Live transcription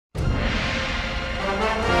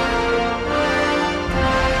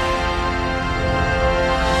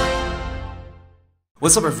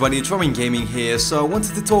What's up everybody, it's RobinGaming here. So I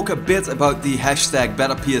wanted to talk a bit about the hashtag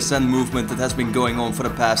 #BetterPSN movement that has been going on for the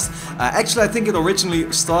past, actually I think it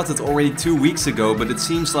originally started already 2 weeks ago, but it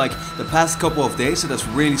seems like the past couple of days it has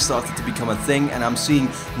really started to become a thing, and I'm seeing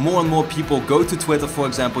more and more people go to Twitter, for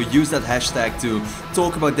example, use that hashtag to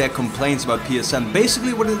talk about their complaints about PSN.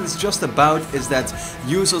 Basically what it is just about is that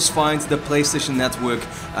users find the PlayStation Network,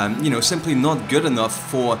 simply not good enough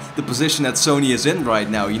for the position that Sony is in right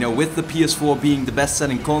now. With the PS4 being the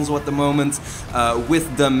best-selling console at the moment,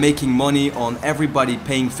 with them making money on everybody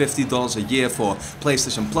paying $50 a year for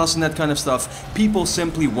PlayStation Plus and that kind of stuff. People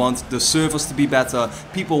simply want the servers to be better.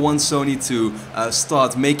 People want Sony to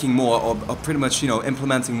start making more, or pretty much,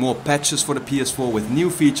 implementing more patches for the PS4 with new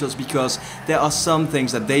features, because there are some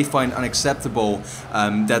things that they find unacceptable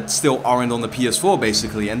that still aren't on the PS4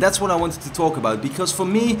 basically. And that's what I wanted to talk about, because for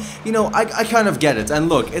me, I kind of get it. And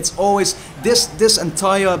look, it's always this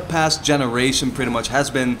entire past generation pretty much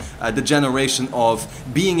has been the generation of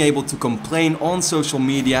being able to complain on social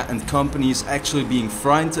media and companies actually being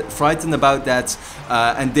frightened about that,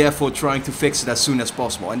 and therefore trying to fix it as soon as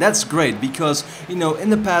possible. And that's great, because in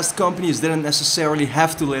the past companies didn't necessarily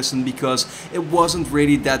have to listen, because it wasn't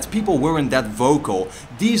really that people weren't that vocal.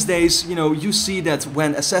 These days, you see that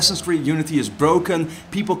when Assassin's Creed Unity is broken,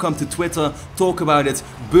 people come to Twitter, talk about it,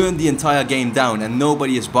 burn the entire game down, and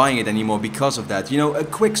nobody is buying it anymore because of that. A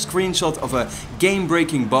quick screenshot of a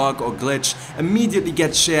game-breaking bug or glitch immediately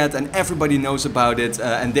gets shared, and everybody knows about it,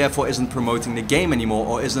 and therefore isn't promoting the game anymore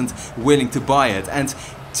or isn't willing to buy it. And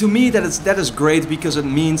to me, that is great, because it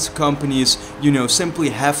means companies, simply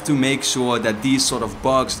have to make sure that these sort of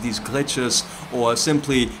bugs, these glitches, or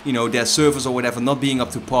simply, their servers or whatever not being up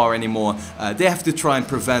to par anymore, they have to try and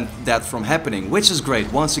prevent that from happening, which is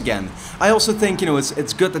great, once again. I also think,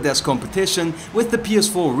 it's good that there's competition, with the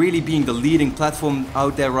PS4 really being the leading platform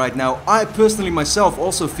out there right now. I personally myself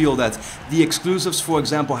also feel that the exclusives, for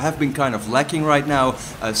example, have been kind of lacking right now.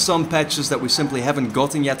 Some patches that we simply haven't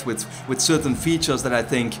gotten yet with certain features that I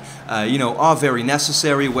think are very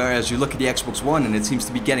necessary, whereas you look at the Xbox One and it seems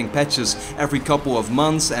to be getting patches every couple of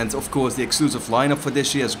months, and of course the exclusive lineup for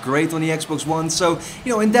this year is great on the Xbox One. So,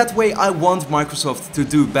 in that way I want Microsoft to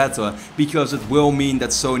do better, because it will mean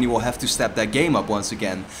that Sony will have to step their game up once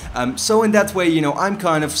again. So in that way, I'm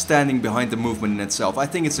kind of standing behind the movement in itself. I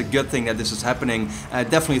think it's a good thing that this is happening. I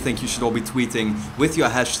definitely think you should all be tweeting with your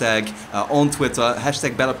hashtag on Twitter,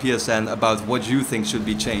 hashtag #BetterPSN, about what you think should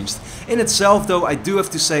be changed. In itself though, I do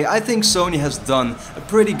have to say, I think Sony has done a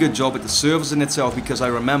pretty good job at the servers in itself, because I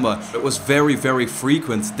remember it was very, very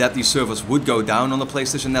frequent that these servers would go down on the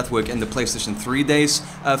PlayStation Network in the PlayStation 3 days.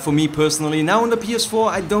 For me personally, now on the PS4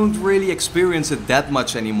 I don't really experience it that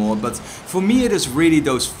much anymore, but for me it is really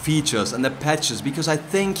those features and the patches, because I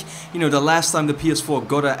think, the last time the PS4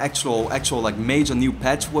 got an actual like major new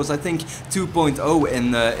patch was, I think, 2.0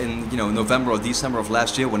 in November or December of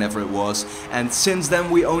last year, whenever it was, and since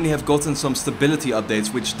then we only have gotten some stability updates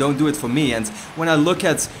which don't do it for me. And when I look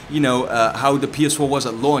at how the PS4 was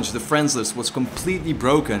at launch, the friends list was completely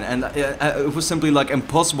broken, and it was simply like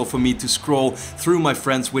impossible for me to scroll through my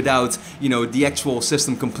friends without the actual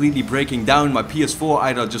system completely breaking down, my PS4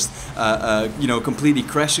 either just completely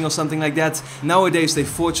crashing or something like that. Nowadays they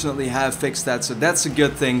fortunately have fixed that, so that's a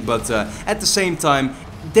good thing, but at the same time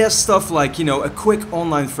there's stuff like, a quick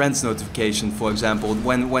online friends notification, for example,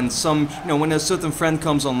 when a certain friend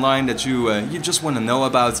comes online that you just want to know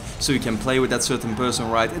about, so you can play with that certain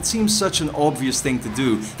person, right? It seems such an obvious thing to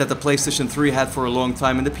do that the PlayStation 3 had for a long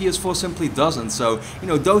time, and the PS4 simply doesn't. So,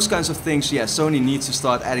 those kinds of things, yeah, Sony needs to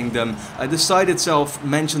start adding them. The site itself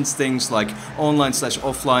mentions things like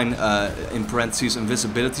online/offline, in parentheses,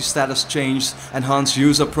 invisibility status changed, enhanced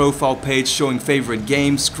user profile page showing favorite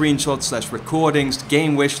games, screenshots/recordings,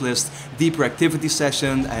 game wish list, deeper activity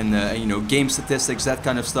session, and game statistics, that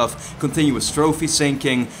kind of stuff, continuous trophy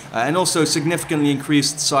syncing, and also significantly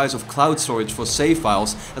increased size of cloud storage for save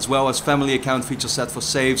files, as well as family account feature set for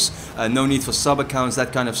saves, no need for sub accounts,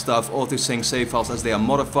 that kind of stuff, auto sync save files as they are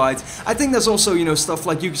modified. I think there's also stuff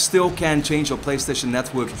like you still can change your PlayStation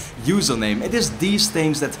Network username. It is these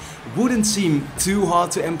things that wouldn't seem too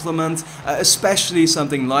hard to implement, especially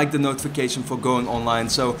something like the notification for going online.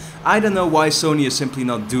 So I don't know why Sony is simply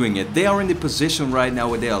not doing it. They are in the position right now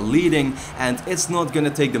where they are leading, and it's not going to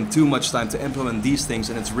take them too much time to implement these things,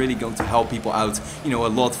 and it's really going to help people out, a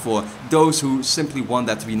lot for those who simply want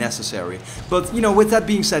that to be necessary. But, with that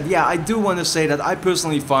being said, yeah, I do want to say that I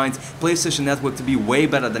personally find PlayStation Network to be way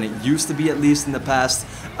better than it used to be, at least in the past.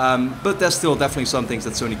 but there's still definitely some things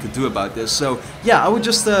that Sony could do about this. So yeah, I would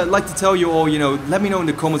just like to tell you all, you know, let me know in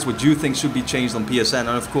the comments what you think should be changed on PSN, and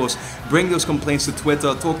of course bring those complaints to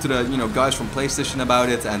Twitter, talk to the, you know, guys from PlayStation about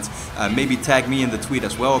it, and maybe tag me in the tweet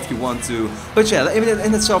as well if you want to. But yeah,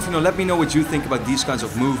 in itself, you know, let me know what you think about these kinds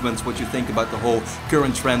of movements, what you think about the whole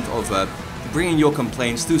current trend of bringing your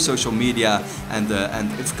complaints to social media, and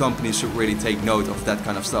if companies should really take note of that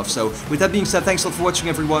kind of stuff. So with that being said, thanks a lot for watching,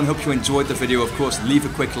 everyone. Hope you enjoyed the video. Of course, leave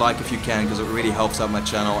a quick like if you can, because it really helps out my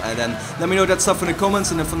channel, and then let me know that stuff in the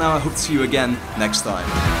comments, and then for now I hope to see you again next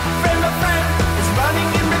time.